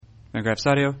Fangraphs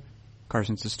Audio,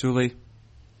 Carson Sestouli.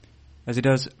 As he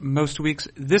does most weeks,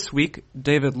 this week,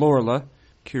 David Laurila,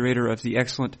 curator of the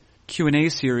excellent Q&A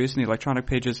series in the electronic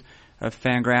pages of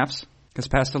Fangraphs, has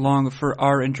passed along for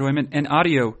our enjoyment an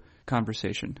audio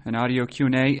conversation, an audio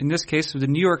Q&A, in this case with the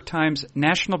New York Times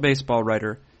national baseball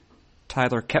writer,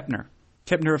 Tyler Kepner.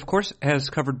 Kepner, of course, has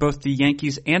covered both the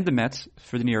Yankees and the Mets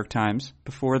for the New York Times.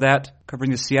 Before that,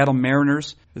 covering the Seattle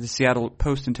Mariners for the Seattle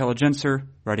Post-Intelligencer,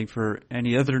 writing for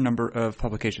any other number of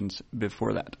publications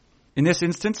before that. In this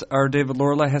instance, our David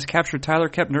Laurila has captured Tyler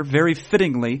Kepner very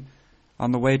fittingly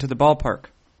on the way to the ballpark.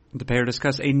 The pair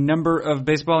discuss a number of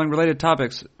baseball-related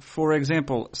topics. For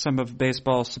example, some of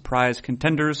baseball's surprise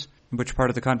contenders, in which part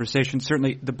of the conversation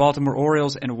certainly the Baltimore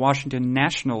Orioles and Washington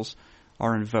Nationals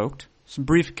are invoked. Some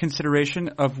brief consideration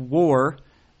of WAR,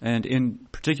 and in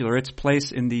particular its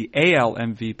place in the AL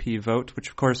MVP vote, which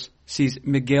of course sees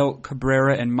Miguel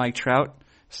Cabrera and Mike Trout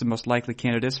as the most likely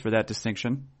candidates for that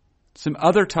distinction. Some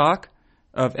other talk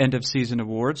of end-of-season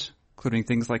awards, including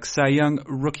things like Cy Young,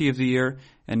 Rookie of the Year,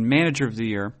 and Manager of the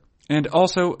Year. And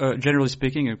also, generally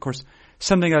speaking, of course,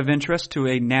 something of interest to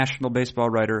a national baseball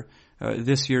writer,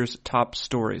 this year's top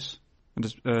stories. And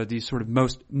these sort of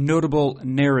most notable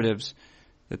narratives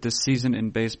that this season in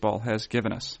baseball has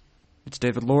given us. It's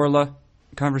David Laurila,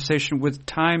 a conversation with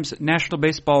Times national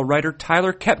baseball writer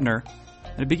Tyler Kepner,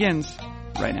 and it begins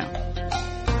right now.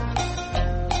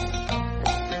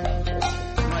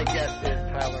 My guest is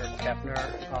Tyler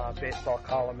Kepner, baseball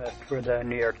columnist for the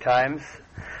New York Times.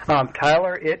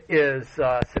 Tyler, it is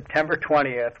September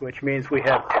 20th, which means we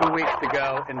have 2 weeks to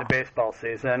go in the baseball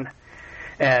season.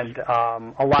 And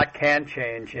a lot can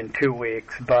change in 2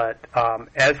 weeks, but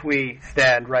as we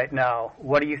stand right now,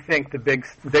 what do you think the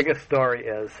biggest story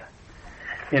is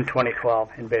in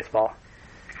 2012 in baseball?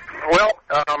 Well,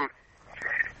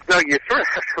 you sort of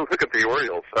have to look at the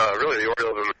Orioles, really the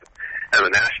Orioles and the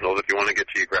Nationals, if you want to get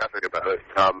geographic about it.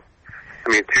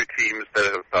 Two teams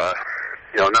that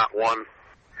have, not won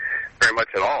very much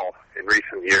at all in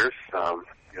recent years.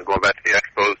 Going back to the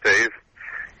Expos days.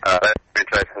 That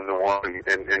franchise hasn't won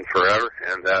in forever,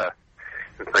 and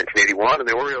since 1981, and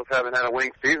the Orioles haven't had a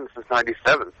winning season since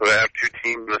 '97. So to have two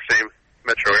teams in the same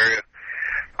metro area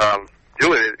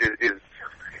do it is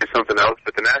something else.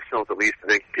 But the Nationals, at least, I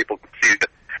think people can see the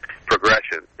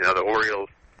progression. The Orioles,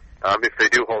 if they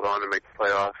do hold on and make the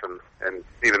playoffs and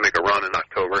even make a run in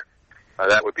October,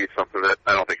 that would be something that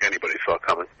I don't think anybody saw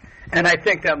coming. And I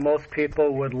think that most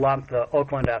people would lump the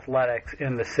Oakland Athletics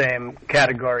in the same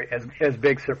category as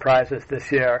big surprises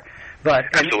this year. But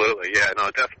absolutely, yeah,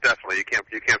 no, definitely. You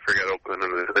can't forget Oakland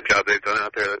and the job they've done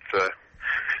out there. That's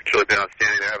it's really been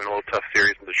outstanding. They're having a little tough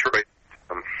series in Detroit.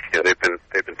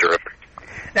 They've been terrific.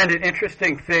 And an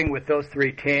interesting thing with those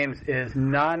three teams is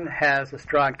none has a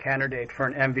strong candidate for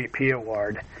an MVP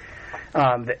award.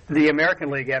 The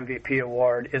American League MVP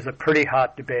award is a pretty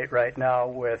hot debate right now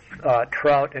with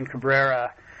Trout and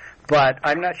Cabrera, but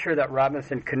I'm not sure that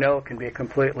Robinson Cano can be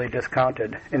completely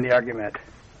discounted in the argument.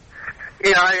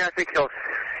 Yeah, I think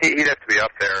he'd have to be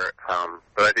up there,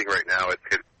 but I think right now it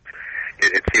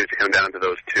seems to come down to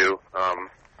those two.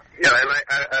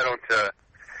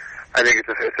 I think it's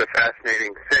a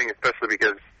fascinating thing, especially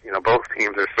because both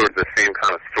teams are sort of the same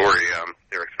kind of story.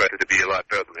 They're expected to be a lot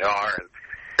better than they are, and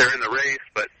they're in the race,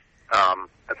 but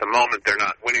at the moment they're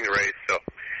not winning the race. So,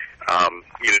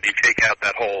 do you take out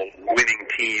that whole winning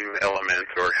team element,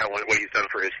 or what he's done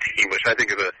for his team, which I think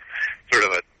is a sort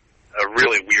of a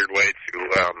really weird way to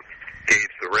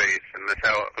gauge the race, and that's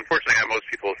unfortunately how most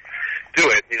people do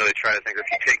it. They try to think, if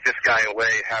you take this guy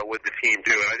away, how would the team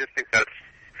do? And I just think that's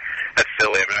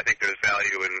silly. I think there's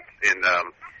value in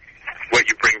what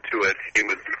you bring to a team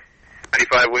with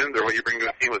 95 wins, or what you bring to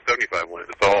a team with 75 wins.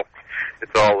 It's all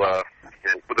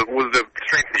with the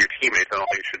strength of your teammates, I don't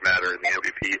think it should matter in the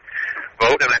MVP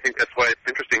vote, and I think that's why it's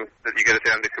interesting that you get it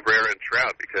down to Cabrera and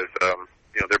Trout, because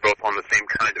they're both on the same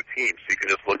kind of team, so you can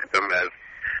just look at them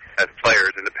as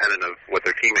players independent of what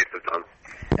their teammates have done.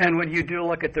 And when you do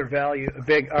look at their value, a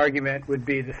big argument would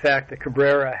be the fact that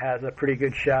Cabrera has a pretty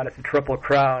good shot at the Triple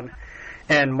Crown,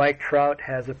 and Mike Trout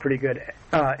has a pretty good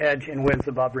edge in wins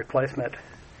above replacement.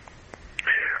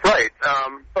 Right,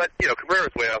 but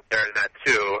Cabrera's way up there in that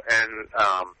too, and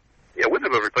wins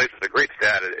above replacement is a great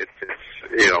stat. It's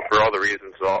for all the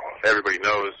reasons everybody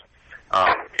knows.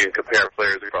 You can compare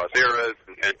players across eras,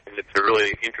 and it's a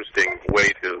really interesting way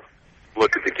to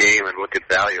look at the game and look at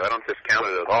value. I don't discount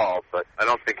it at all, but I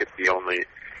don't think it's the only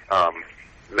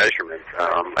measurement.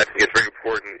 I think it's very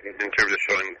important in terms of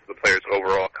showing the player's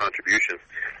overall contribution.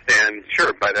 And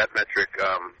sure, by that metric,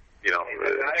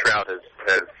 Trout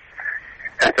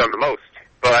has done the most.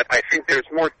 But I think there's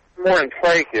more more in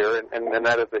play here, and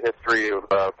that is the history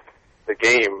of the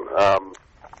game.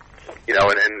 You know,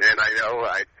 and I know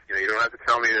you don't have to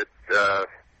tell me that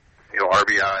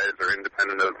RBIs are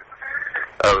independent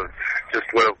of just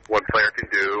what one player can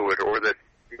do, or that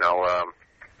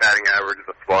batting average is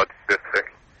a flawed statistic.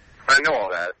 I know all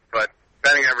that, but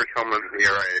batting average, home runs, and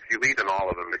ERA, if you lead in all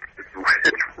of them,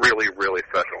 it's really, really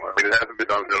special. I mean, it hasn't been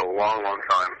done in a long, long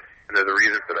time, and there's a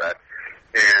reason for that.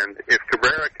 And if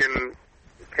Cabrera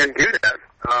can do that,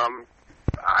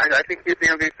 I think he's the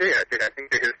MVP. I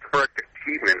think the historic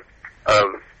achievement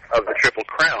of the Triple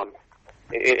Crown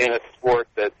in a sport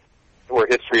where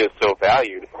history is so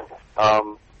valued, I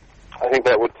think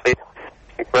that would take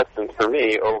precedence for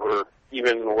me over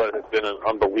even what has been an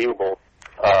unbelievable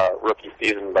rookie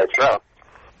season by Trout.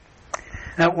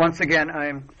 Now, once again,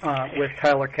 I'm with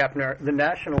Tyler Kepner. The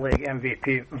National League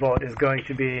MVP vote is going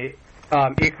to be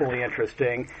equally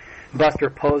interesting. Buster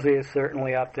Posey is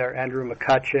certainly up there. Andrew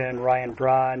McCutchen, Ryan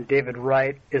Braun, David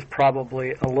Wright is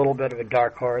probably a little bit of a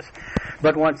dark horse.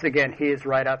 But once again, he is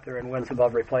right up there and wins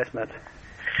above replacement.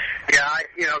 Yeah,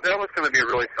 that was going to be a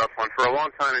really tough one. For a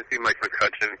long time, it seemed like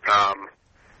McCutchen.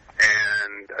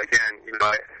 And again,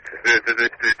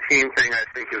 the team thing I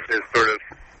think is sort of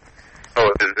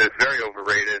is very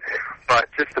overrated. But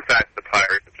just the fact that the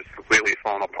Pirates have just completely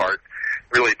fallen apart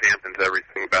really dampens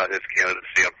everything about his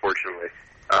candidacy, unfortunately.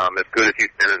 As good as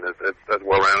he's been and as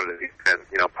well-rounded as he's been.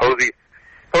 Posey,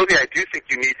 I do think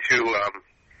you need to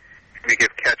give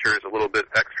catchers a little bit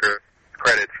extra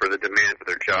credit for the demand for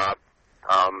their job.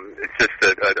 It's just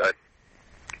a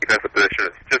defensive position.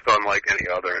 It's just unlike any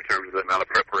other in terms of the amount of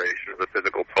preparation, the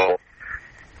physical toll.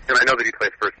 And I know that he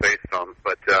plays first base some,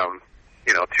 but to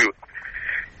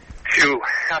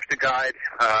have to guide,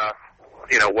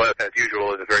 what as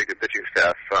usual is a very good pitching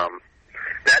staff,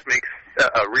 that makes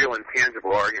a real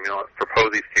intangible argument for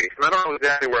Posey's case. And I don't know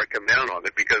exactly where I come down on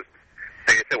it because,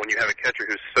 like I said, when you have a catcher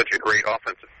who's such a great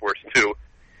offensive force too,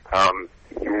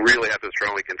 you really have to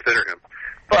strongly consider him.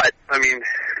 But, I mean,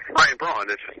 Ryan Braun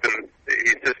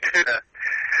he's just been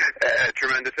a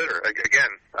tremendous hitter.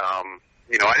 Again, I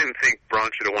didn't think Braun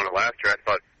should have won it last year. I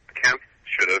thought Kemp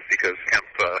should have because Kemp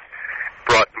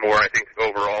brought more, I think,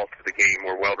 overall to the game,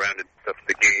 more well-rounded stuff to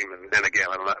the game. And again,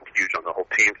 I'm not huge on the whole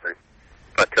team thing.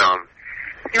 But,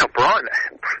 Braun,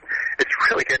 it's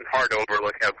really getting hard to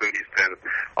overlook how good he's been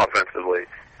offensively.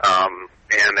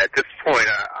 And at this point,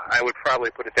 I would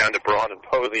probably put it down to Braun and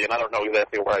Posey, and I don't know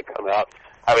exactly where I'd come out.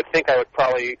 I would think I would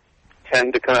probably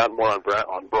tend to come out more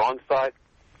on Braun's side,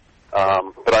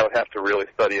 but I would have to really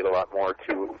study it a lot more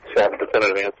to have a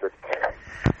definitive answer.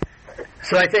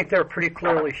 So I think they're pretty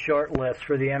clearly short lists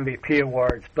for the MVP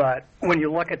awards, but when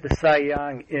you look at the Cy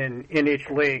Young in each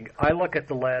league, I look at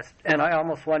the list, and I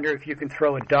almost wonder if you can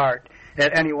throw a dart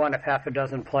at any one of half a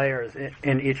dozen players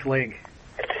in each league.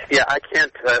 Yeah, I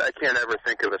can't ever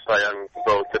think of a Cy Young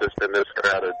vote that has been this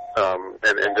crowded,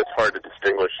 and just hard to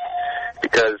distinguish,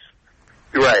 because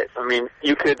you're right. I mean,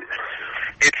 you could.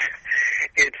 It's.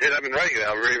 I've been writing it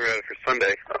out. I'm ready about it for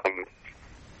Sunday.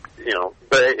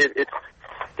 But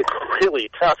it's really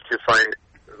tough to find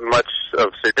much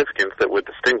of significance that would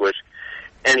distinguish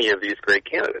any of these great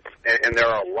candidates, and there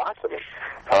are lots of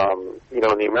them. In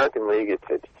the American League,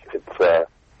 it's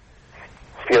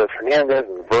Felix Hernandez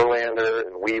and Verlander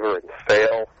and Weaver and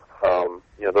Sale.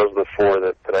 Those are the four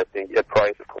that I think. At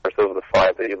Price, of course, those are the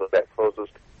five that you look at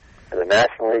closest. In the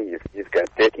National League, you've got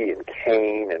Dickey and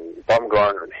Kane and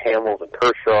Bumgarner and Hamels and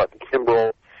Kershaw and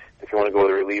Kimbrel. If you want to go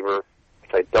with a reliever,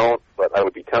 which I don't, but I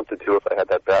would be tempted to if I had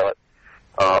that ballot.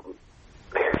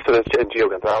 So there's Gio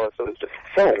Gonzalez. So there's just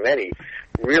so many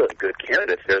really good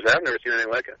candidates there. I've never seen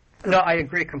anything like it. No, I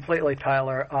agree completely,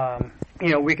 Tyler.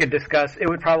 We could discuss. It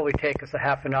would probably take us a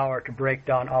half an hour to break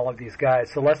down all of these guys.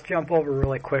 So let's jump over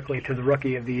really quickly to the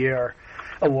Rookie of the Year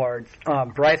awards.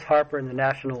 Bryce Harper in the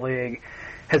National League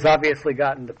has obviously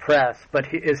gotten the press,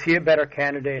 but is he a better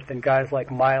candidate than guys like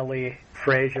Miley,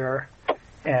 Frazier,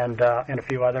 and a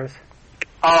few others?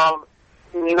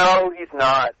 No, he's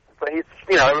not. But he's,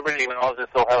 everybody acknowledges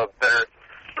he'll have a better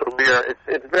career.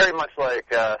 It's very much like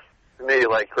maybe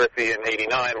like Griffey in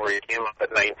 '89, where he came up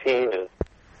at 19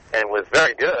 and was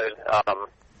very good.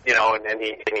 And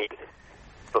he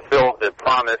fulfilled the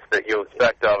promise that you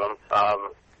expect of him.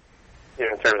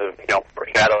 In terms of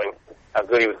foreshadowing how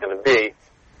good he was going to be.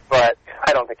 But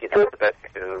I don't think he's the best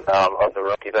of the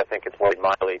rookies. I think it's Wade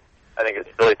Miley. I think it's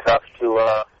really tough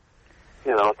to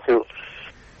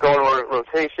go into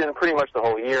rotation pretty much the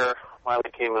whole year.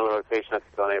 Miley came in rotation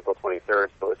on April 23rd,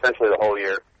 so essentially the whole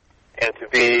year. And to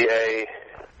be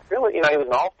he was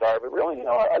an all-star, but really,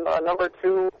 a number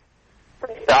two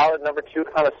pretty solid number 2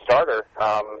 kind of starter.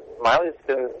 Miley's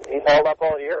he's held up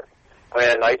all year. I mean,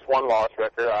 a nice 1-loss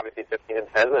record, obviously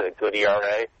 15-10, with a good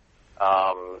ERA.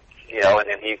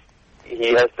 And he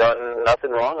has done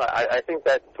nothing wrong. I think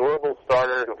that durable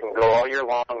starter who can go all year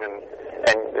long and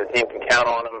the team can count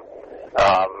on him.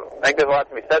 I think there's a lot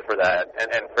to be said for that.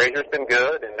 And Frazier's been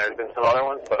good, and there's been some other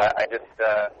ones, but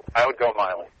I would go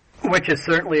Miley. Which is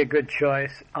certainly a good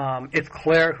choice. It's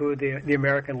clear who the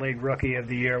American League Rookie of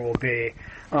the Year will be.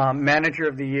 Manager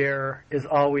of the Year is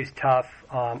always tough.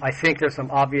 I think there's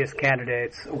some obvious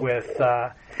candidates with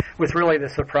really the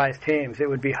surprise teams. It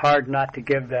would be hard not to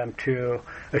give them to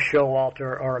a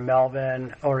Showalter or a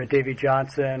Melvin or a Davey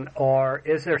Johnson, or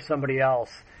is there somebody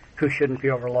else who shouldn't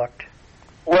be overlooked?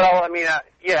 Well, I mean,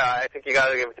 I think you got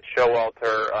to give it to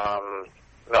Showalter.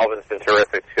 Melvin's been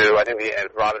terrific too. I think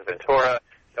Robin Ventura.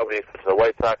 Nobody expects the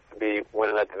White Sox to be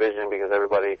winning that division because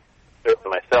everybody,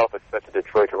 including myself, expected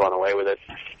Detroit to run away with it.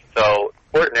 So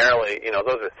ordinarily,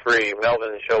 those are 3: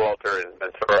 Melvin, Showalter, and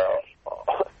Ventura.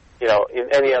 In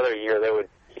any other year,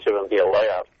 each of them be a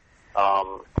layup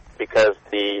because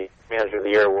the Manager of the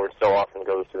Year award so often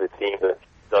goes to the team that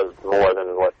does more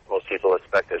than what most people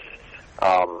expected.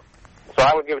 So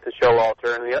I would give it to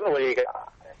Showalter. And the other league,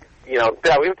 we give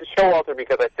it to Showalter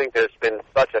because I think there's been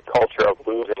such a culture of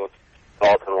losing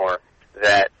Baltimore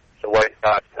that the White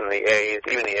Sox and the A's,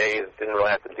 even the A's, didn't really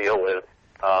have to deal with.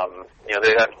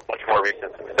 They've had much more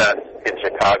recent success in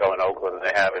Chicago and Oakland than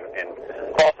they have in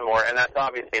Baltimore, and that's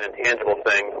obviously an intangible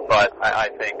thing, but I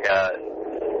think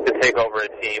to take over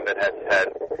a team that has had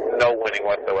no winning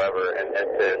whatsoever and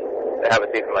to have a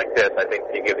season like this, I think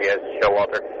you give the edge to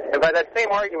Showalter. And by that same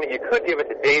argument, you could give it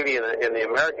to Davey in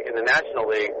the National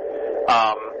League,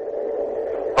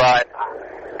 but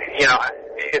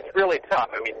it's really tough.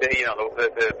 I mean, the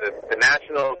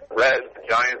Nationals, the Reds, the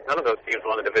Giants, none of those teams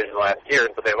won the division last year,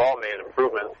 so they've all made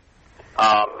improvements.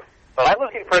 But I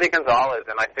look at Freddie Gonzalez,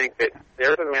 and I think that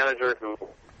there's a manager who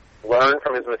learned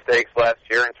from his mistakes last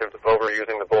year in terms of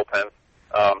overusing the bullpen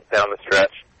down the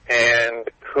stretch, and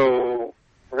who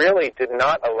really did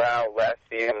not allow last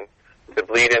season to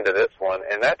bleed into this one,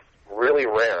 and that's really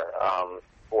rare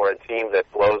for a team that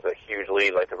blows a huge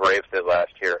lead like the Braves did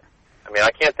last year. I mean,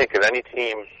 I can't think of any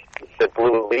team that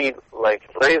blew a lead like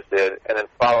the Braves did and then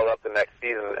followed up the next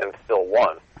season and still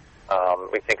won.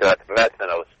 We think about the Mets in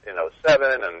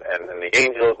 07 and the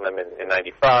Angels and them in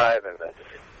 95 and the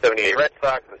 78 Red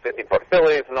Sox and the 54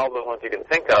 Phillies and all those ones you can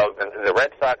think of, and the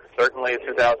Red Sox certainly in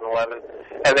 2011.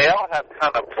 And they all have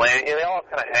kind of they all have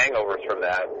kind of hangovers from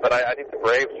that. But I think the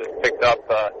Braves just picked up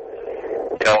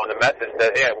on the message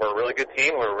that, we're a really good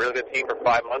team. We're a really good team for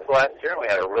 5 months last year. We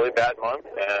had a really bad month,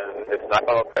 and it's not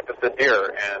going to affect us this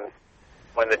year. And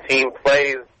when the team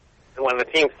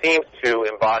seems to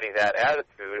embody that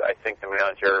attitude, I think the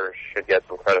manager should get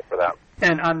some credit for that.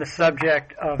 And on the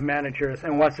subject of managers,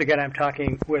 and once again I'm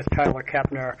talking with Tyler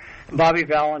Kepner, Bobby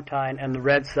Valentine and the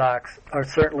Red Sox are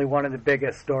certainly one of the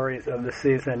biggest stories of the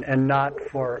season, and not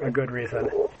for a good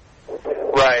reason.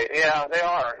 Right, yeah, they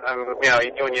are.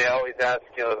 When you always ask,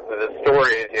 the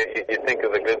stories, you think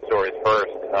of the good stories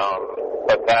first.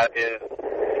 But that is,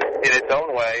 in its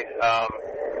own way, a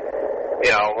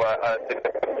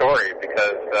significant story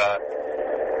because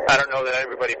I don't know that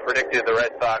everybody predicted the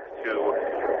Red Sox to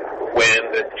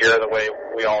win this year the way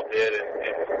we all did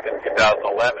in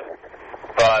 2011.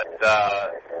 But,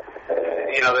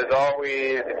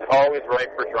 it's always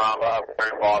ripe for drama up there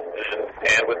in Boston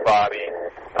and with Bobby.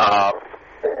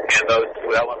 And those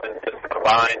two elements just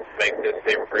combined to make this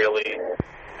a really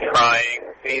trying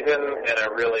season and a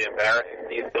really embarrassing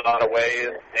season in a lot of ways,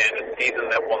 and a season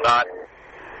that will not,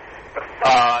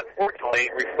 unfortunately,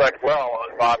 reflect well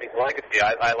on Bobby's legacy.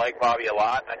 I like Bobby a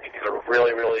lot. I think he's a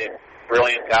really, really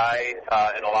brilliant guy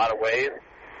in a lot of ways,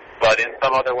 but in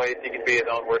some other ways he can be his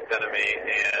own worst enemy,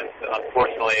 and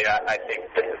unfortunately I think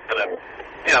this is going to,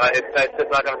 it's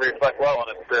just not going to reflect well on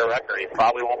his career record. He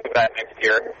probably won't be back next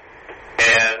year.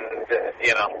 And,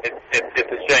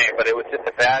 it's a shame, but it was just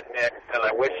a bad mix, and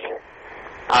I wish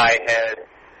I had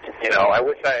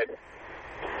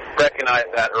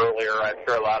recognized that earlier. I'm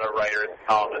sure a lot of writers and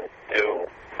columnists do,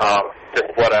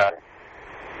 just what a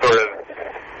sort of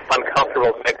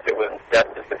uncomfortable mix it was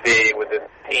destined to be with this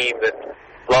team that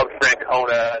loved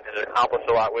Francona and accomplished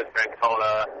a lot with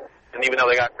Francona, and even though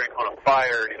they got Francona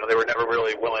fired, they were never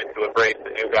really willing to embrace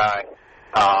the new guy.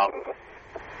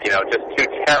 Just two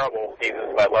terrible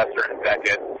seasons by Lester and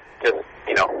Beckett, just,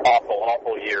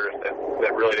 awful years that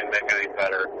really didn't make it any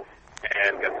better.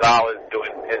 And Gonzalez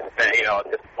doing his thing,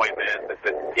 disappointment,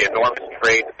 the enormous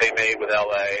trade that they made with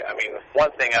L.A. I mean,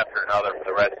 one thing after another for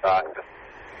the Red Sox.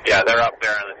 yeah, they're up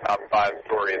there in the top 5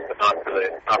 stories, but not for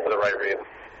the right reason.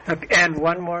 Okay, and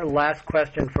one more last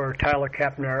question for Tyler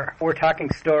Kepner. We're talking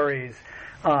stories.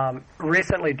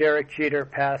 Recently, Derek Jeter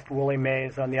passed Willie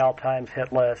Mays on the all-times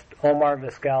hit list. Omar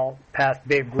Vizquel passed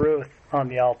Babe Ruth on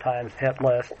the all-times hit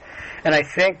list. And I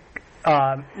think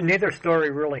neither story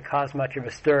really caused much of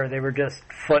a stir. They were just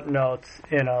footnotes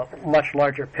in a much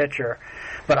larger picture.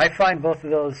 But I find both of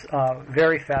those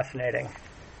very fascinating.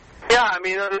 Yeah, I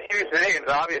mean, those are huge names,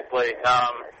 obviously.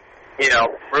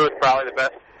 Ruth probably the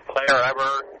best player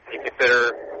ever. You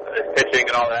consider his pitching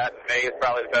and all that. May is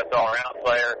probably the best all-around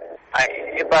player.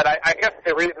 But I guess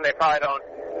the reason they probably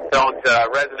don't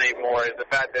resonate more is the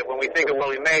fact that when we think of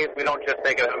Willie Mays, we don't just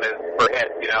think of him as for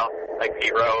hits, like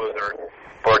Pete Rose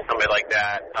or somebody like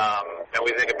that. And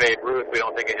we think of Babe Ruth, we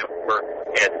don't think of him for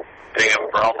hits, we think of him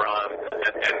for home runs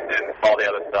and all the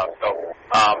other stuff. So,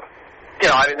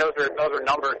 those are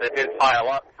numbers that did pile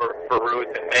up for Ruth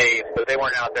and Mays, but they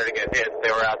weren't out there to get hits.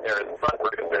 They were out there as run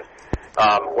producers.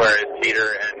 Whereas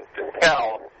Jeter and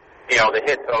Vizquel, the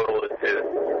hit total is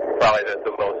probably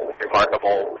the most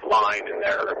remarkable line in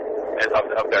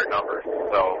of their numbers.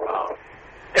 So,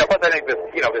 plus I think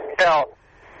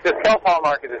Vizquel's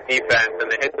hallmark is his defense,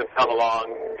 and the hits have come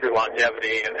along through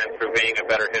longevity and through being a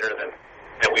better hitter than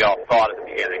we all thought at the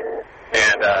beginning.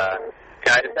 And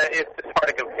it's hard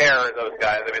to compare those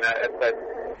guys. I mean,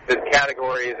 the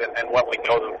categories and what we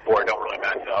know them for don't really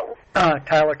match up.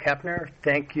 Tyler Kepner,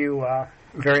 thank you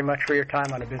very much for your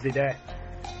time on a busy day.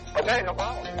 Okay, no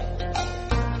problem.